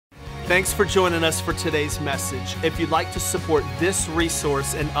Thanks for joining us for today's message. If you'd like to support this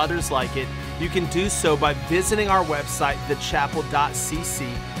resource and others like it, you can do so by visiting our website, thechapel.cc,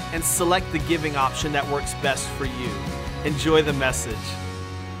 and select the giving option that works best for you. Enjoy the message.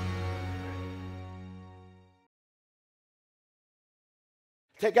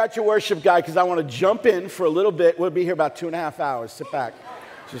 Take out your worship guide because I want to jump in for a little bit. We'll be here about 2.5 hours. Sit back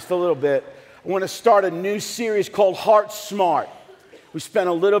just a little bit. I want to start a new series called Heart Smart. We spent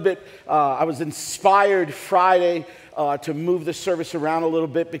a little bit, I was inspired Friday to move the service around a little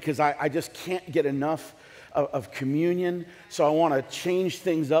bit because I just can't get enough of communion. So I want to change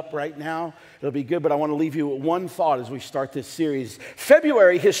things up right now. It'll be good, but I want to leave you with one thought as we start this series.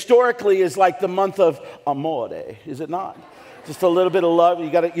 February historically is like the month of amore, is it not? Just a little bit of love. You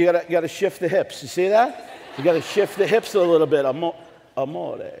gotta shift the hips. You see that? You gotta shift the hips a little bit. Amore.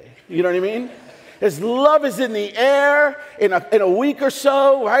 You know what I mean? His love is in the air in a week or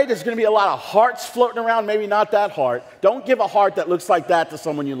so, right? There's going to be a lot of hearts floating around, maybe not that heart. Don't give a heart that looks like that to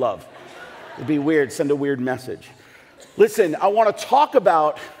someone you love. It'd be weird, send a weird message. Listen, I want to talk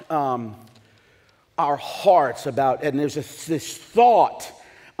about our hearts, and there's this thought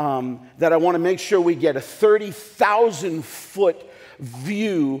that I want to make sure we get a 30,000-foot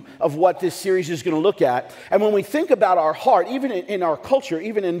view of what this series is going to look at. And when we think about our heart, even in our culture,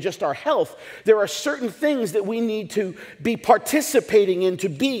 even in just our health, there are certain things that we need to be participating in to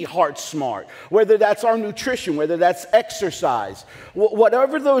be heart smart, whether that's our nutrition, whether that's exercise,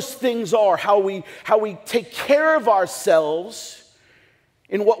 whatever those things are, how we take care of ourselves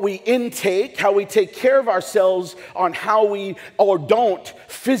in what we intake, how we take care of ourselves on how we or don't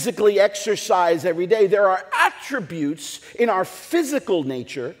physically exercise every day. There are attributes in our physical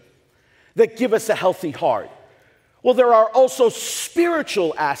nature that give us a healthy heart. Well, there are also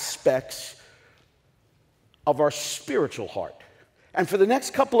spiritual aspects of our spiritual heart. And for the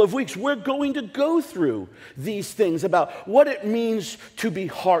next couple of weeks, we're going to go through these things about what it means to be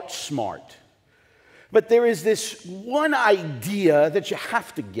heart smart. But there is this one idea that you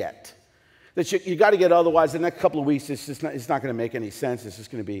have to get, that you got to get, otherwise the next couple of weeks it's not going to make any sense. It's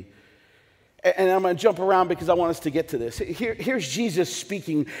just going to be, and I'm going to jump around because I want us to get to this. Here's Jesus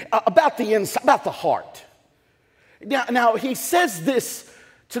speaking about the inside, about the heart. Now he says this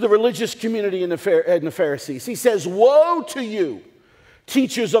to the religious community and the Pharisees. He says, "Woe to you,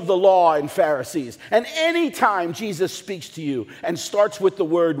 teachers of the law and Pharisees." And anytime Jesus speaks to you and starts with the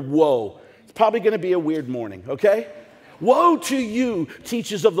word woe, it's probably going to be a weird morning, okay? Woe to you,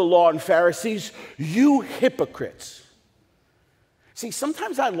 teachers of the law and Pharisees, you hypocrites. See,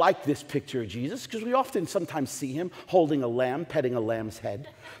 sometimes I like this picture of Jesus because we often sometimes see him holding a lamb, petting a lamb's head,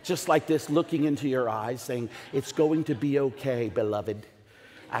 just like this, looking into your eyes, saying, "It's going to be okay, beloved.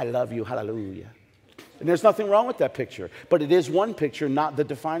 I love you, hallelujah." And there's nothing wrong with that picture, but it is one picture, not the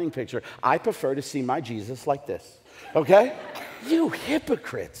defining picture. I prefer to see my Jesus like this, okay? You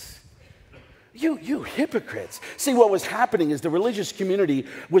hypocrites. You hypocrites. See, what was happening is the religious community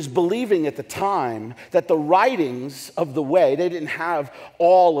was believing at the time that the writings of the way, they didn't have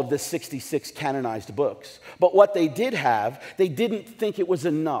all of the 66 canonized books. But what they did have, they didn't think it was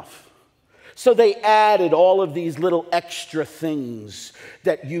enough. So they added all of these little extra things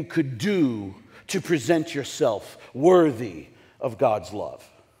that you could do to present yourself worthy of God's love.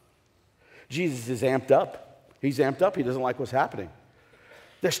 Jesus is amped up. He's amped up. He doesn't like what's happening.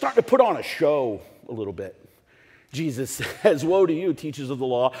 They're starting to put on a show a little bit. Jesus says, "Woe to you, teachers of the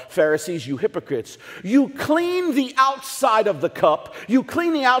law, Pharisees, you hypocrites. You clean the outside of the cup. You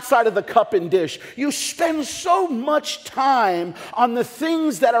clean the outside of the cup and dish. You spend so much time on the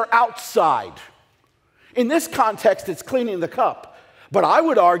things that are outside." In this context, it's cleaning the cup. But I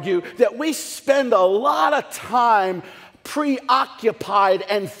would argue that we spend a lot of time preoccupied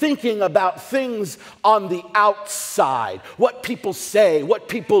and thinking about things on the outside, what people say, what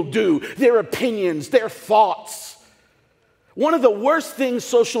people do, their opinions, their thoughts. One of the worst things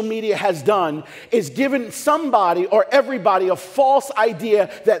social media has done is given somebody or everybody a false idea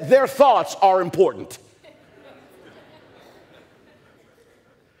that their thoughts are important.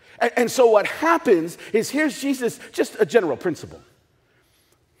 And so what happens is, here's Jesus, just a general principle.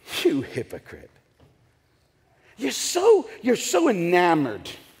 You hypocrite. You're so enamored.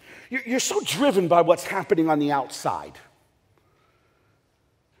 You're so driven by what's happening on the outside.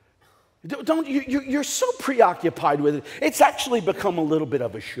 You're so preoccupied with it. It's actually become a little bit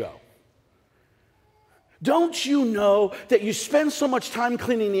of a show. Don't you know that you spend so much time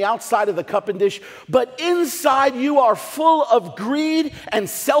cleaning the outside of the cup and dish, but inside you are full of greed and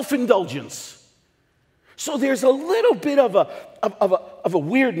self-indulgence? So there's a little bit of a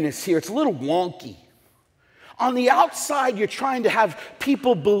weirdness here. It's a little wonky. On the outside, you're trying to have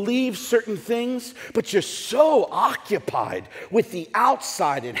people believe certain things, but you're so occupied with the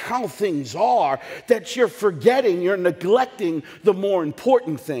outside and how things are that you're forgetting, you're neglecting the more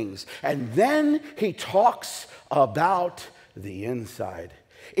important things. And then he talks about the inside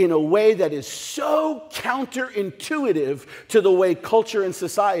in a way that is so counterintuitive to the way culture and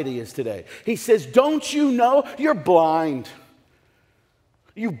society is today. He says, don't you know you're blind?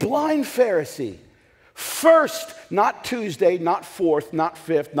 You blind Pharisee. First, not Tuesday, not fourth, not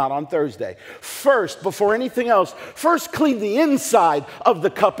fifth, not on Thursday. First, before anything else, first clean the inside of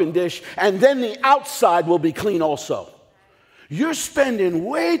the cup and dish, and then the outside will be clean also. You're spending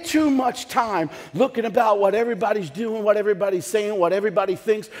way too much time looking about what everybody's doing, what everybody's saying, what everybody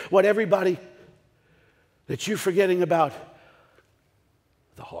thinks, that you're forgetting about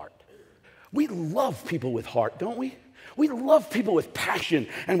the heart. We love people with heart, don't we? We love people with passion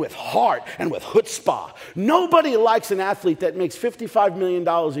and with heart and with chutzpah. Nobody likes an athlete that makes $55 million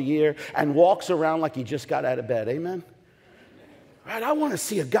a year and walks around like he just got out of bed. Amen? Right? I want to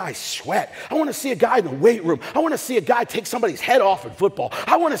see a guy sweat. I want to see a guy in the weight room. I want to see a guy take somebody's head off in football.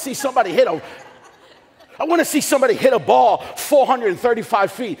 I want to see somebody hit a ball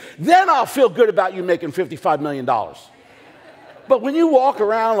 435 feet. Then I'll feel good about you making $55 million. But when you walk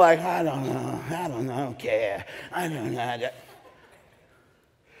around like, I don't care.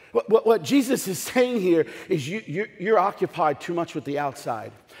 What Jesus is saying here is you're occupied too much with the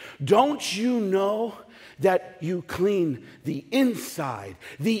outside. Don't you know that you clean the inside?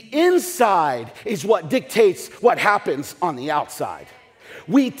 The inside is what dictates what happens on the outside.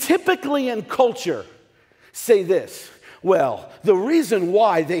 We typically in culture say this, well, the reason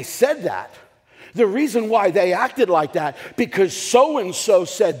why they said that, the reason why they acted like that, because so-and-so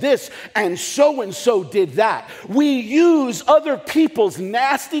said this and so-and-so did that. We use other people's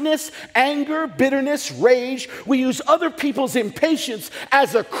nastiness, anger, bitterness, rage. We use other people's impatience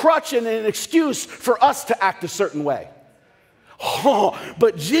as a crutch and an excuse for us to act a certain way. Oh,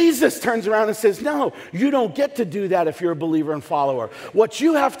 but Jesus turns around and says, no, you don't get to do that if you're a believer and follower. What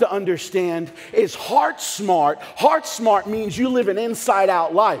you have to understand is heart smart. Heart smart means you live an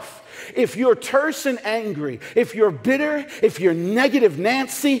inside-out life. If you're terse and angry, if you're bitter, if you're negative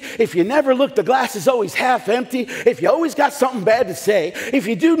Nancy, if you never look, the glass is always half empty, if you always got something bad to say, if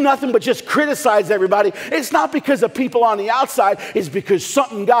you do nothing but just criticize everybody, it's not because of people on the outside, it's because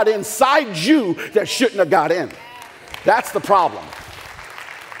something got inside you that shouldn't have got in. That's the problem.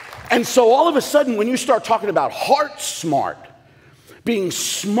 And so all of a sudden, when you start talking about heart smart, being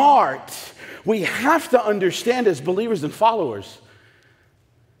smart, we have to understand as believers and followers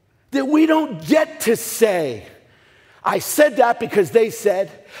that we don't get to say, I said that because they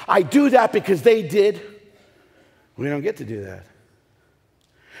said, I do that because they did. We don't get to do that.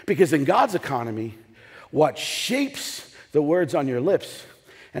 Because in God's economy, what shapes the words on your lips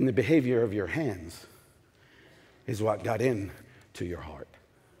and the behavior of your hands is what got into your heart.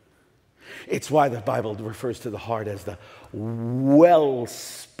 It's why the Bible refers to the heart as the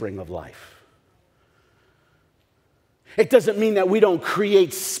wellspring of life. It doesn't mean that we don't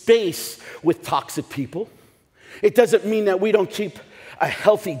create space with toxic people. It doesn't mean that we don't keep a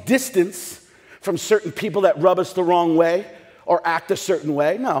healthy distance from certain people that rub us the wrong way or act a certain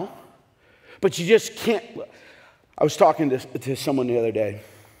way. No. But you just can't. I was talking to someone the other day,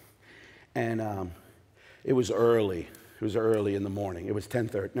 and it was early. It was early in the morning. It was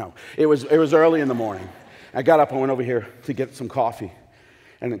 10:30. No, it was early in the morning. I got up and went over here to get some coffee.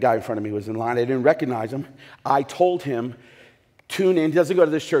 And the guy in front of me was in line. I didn't recognize him. I told him, tune in. He doesn't go to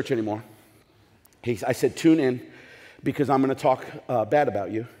this church anymore. I said, tune in because I'm going to talk bad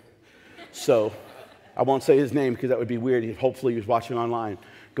about you. So I won't say his name because that would be weird. Hopefully he was watching online.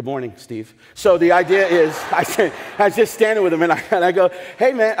 Good morning, Steve. So the idea is, I was just standing with him and I go,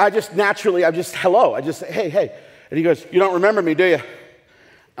 hey, man, hello. I just say, hey. And he goes, you don't remember me, do you?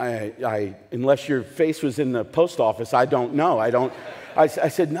 Unless your face was in the post office, I don't know. I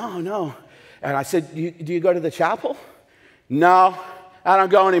said, no. And I said, do you go to the chapel? No, I don't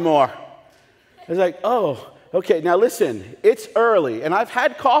go anymore. I was like, oh, okay. Now listen, it's early, and I've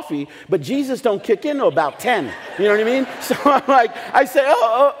had coffee, but Jesus don't kick in till about 10. You know what I mean? So I say,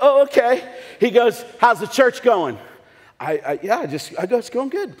 oh, okay. He goes, how's the church going? I go, it's going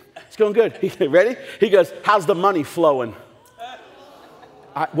good. It's going good. Ready? He goes, how's the money flowing?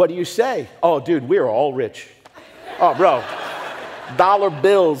 What do you say? Oh, dude, we're all rich. Oh, bro. Dollar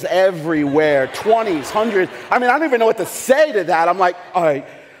bills everywhere, 20s, 100s. I mean, I don't even know what to say to that. I'm like,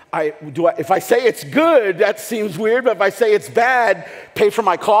 if I say it's good, that seems weird, but if I say it's bad, pay for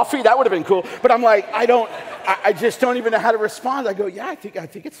my coffee, that would have been cool. But I'm like, I just don't even know how to respond. I go, yeah, I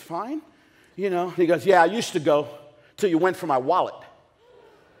think it's fine. You know, he goes, yeah, I used to go till you went for my wallet.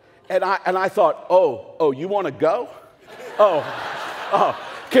 And I thought, oh, you want to go? Oh,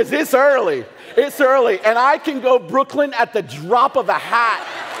 because it's early. It's early. And I can go Brooklyn at the drop of a hat.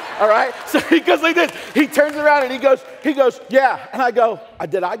 All right? So he goes like this. He turns around and he goes, yeah. And I go,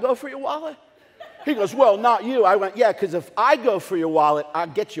 did I go for your wallet? He goes, well, not you. I went, yeah, because if I go for your wallet, I'll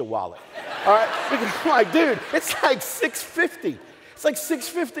get your wallet. All right? I'm like, dude, it's like $6.50. It's like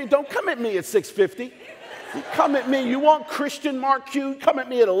 $6.50. Don't come at me at $6.50. You come at me. You want Christian Mark Q? Come at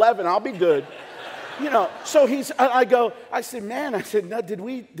me at 11. I'll be good. You know, so I said, no, did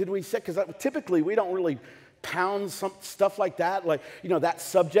we say, because typically we don't really pound some stuff like that. Like, you know, that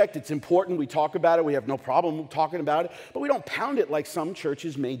subject, it's important. We talk about it. We have no problem talking about it. But we don't pound it like some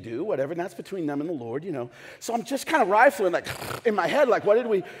churches may do, whatever. And that's between them and the Lord, you know. So I'm just kind of rifling, like, in my head, like,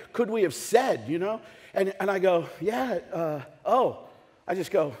 could we have said, you know? And I go, yeah, I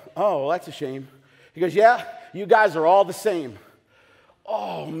just go, oh, well, that's a shame. He goes, yeah, you guys are all the same.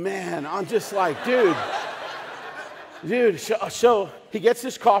 Oh, man, I'm just like, dude. So he gets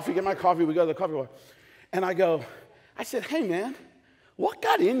his coffee, get my coffee, we go to the coffee bar. And I said, hey, man, what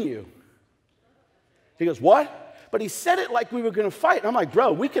got in you? He goes, what? But he said it like we were going to fight. And I'm like,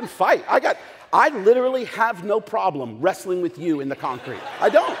 bro, we can fight. I literally have no problem wrestling with you in the concrete. I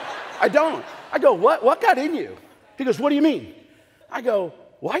don't. I go, what got in you? He goes, what do you mean? I go,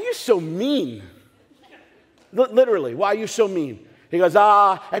 why are you so mean? Literally, why are you so mean? He goes,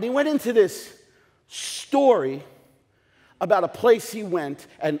 and he went into this story about a place he went,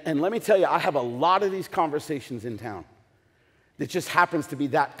 and let me tell you, I have a lot of these conversations in town. It just happens to be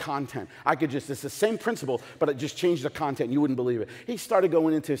that content. It's the same principle, but it just changed the content. You wouldn't believe it. He started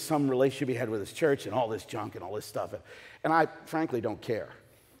going into some relationship he had with his church and all this junk and all this stuff. And I frankly don't care.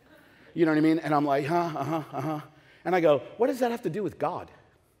 You know what I mean? And I'm like, And I go, what does that have to do with God?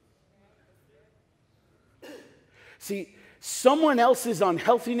 See, someone else's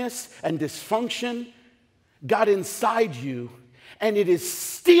unhealthiness and dysfunction got inside you, and it is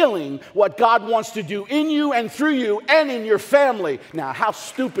stealing what God wants to do in you and through you and in your family. Now, how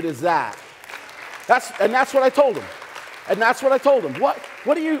stupid is that? That's what I told him.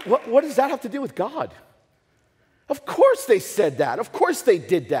 What does that have to do with God? Of course they said that. Of course they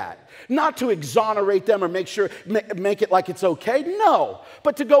did that. Not to exonerate them or make it like it's okay. No.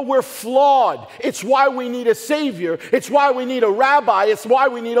 But to go, we're flawed. It's why we need a Savior. It's why we need a rabbi. It's why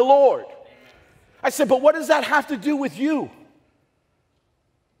we need a Lord. I said, but what does that have to do with you?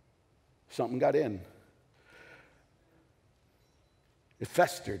 Something got in. It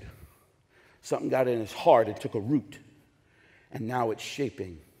festered. Something got in his heart. It took a root. And now it's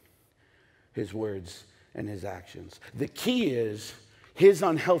shaping his words and his actions. The key is his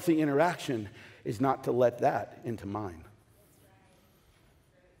unhealthy interaction is not to let that into mine.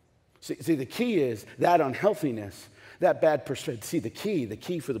 See, the key is that unhealthiness, that bad perspective. See, the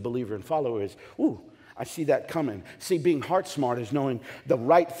key for the believer and follower is, I see that coming. See, being heart smart is knowing the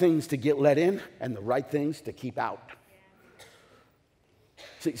right things to get let in and the right things to keep out.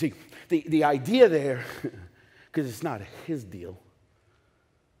 See, the idea there, because it's not his deal,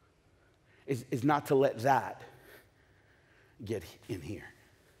 is not to let that get in here.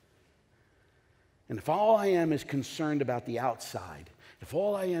 And if all I am is concerned about the outside, if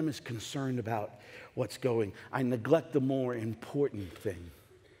all I am is concerned about what's going, I neglect the more important thing.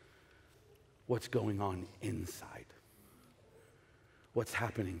 What's going on inside? What's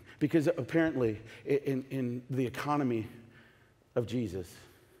happening? Because apparently in the economy of Jesus,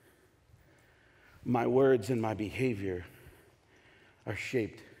 my words and my behavior are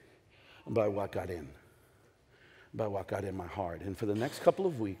shaped by what got in my heart. And for the next couple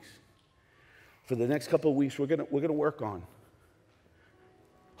of weeks, we're gonna work on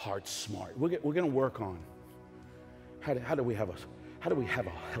heart smart. We're gonna work on how do we have a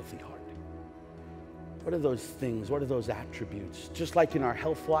healthy heart? What are those things? What are those attributes? Just like in our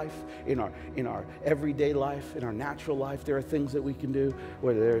health life, in our everyday life, in our natural life, there are things that we can do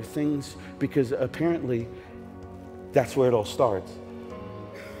where there are things, because apparently that's where it all starts.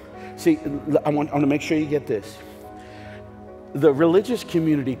 See, I want to make sure you get this. The religious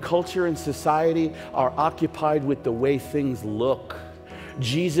community, culture, and society are occupied with the way things look.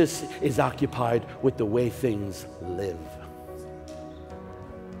 Jesus is occupied with the way things live.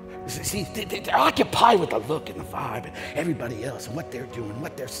 See, they're occupied with the look and the vibe and everybody else and what they're doing,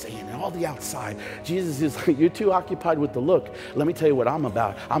 what they're saying, and all the outside. Jesus is like, you're too occupied with the look. Let me tell you what I'm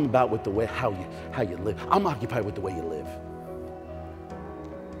about. I'm about with the way how you live. I'm occupied with the way you live.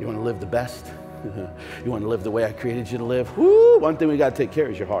 You want to live the best? You want to live the way I created you to live? Woo! One thing we got to take care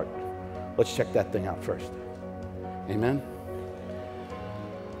of is your heart. Let's check that thing out first. Amen?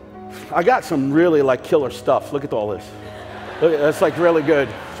 I got some really like killer stuff. Look at all this. Look, that's like really good.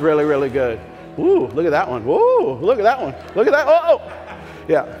 It's really, really good. Woo, look at that one. Woo, look at that one. Look at that. Oh.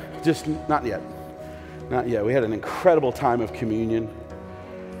 Yeah, just not yet. Not yet. We had an incredible time of communion.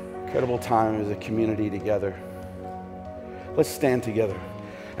 Incredible time as a community together. Let's stand together.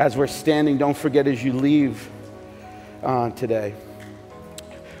 As we're standing, don't forget as you leave today,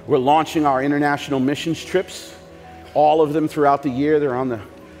 we're launching our international missions trips. All of them throughout the year. They're on the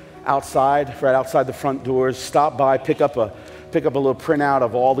outside, right outside the front doors. Stop by, pick up a little printout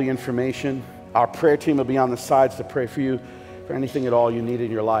of all the information. Our prayer team will be on the sides to pray for you for anything at all you need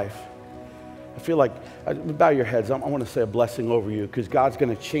in your life. I feel like, bow your heads. I want to say a blessing over you because God's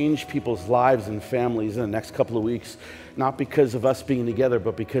going to change people's lives and families in the next couple of weeks, not because of us being together,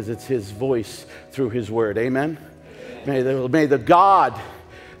 but because it's His voice through His word. Amen? May the God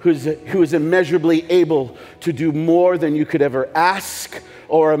who is immeasurably able to do more than you could ever ask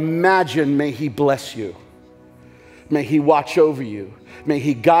or imagine, may He bless you. May He watch over you. May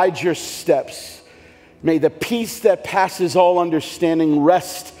He guide your steps. May the peace that passes all understanding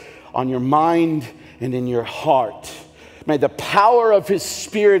rest on your mind and in your heart. May the power of His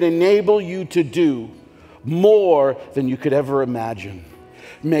Spirit enable you to do more than you could ever imagine.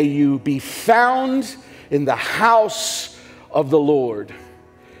 May you be found in the house of the Lord.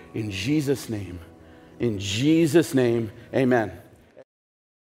 In Jesus' name, amen.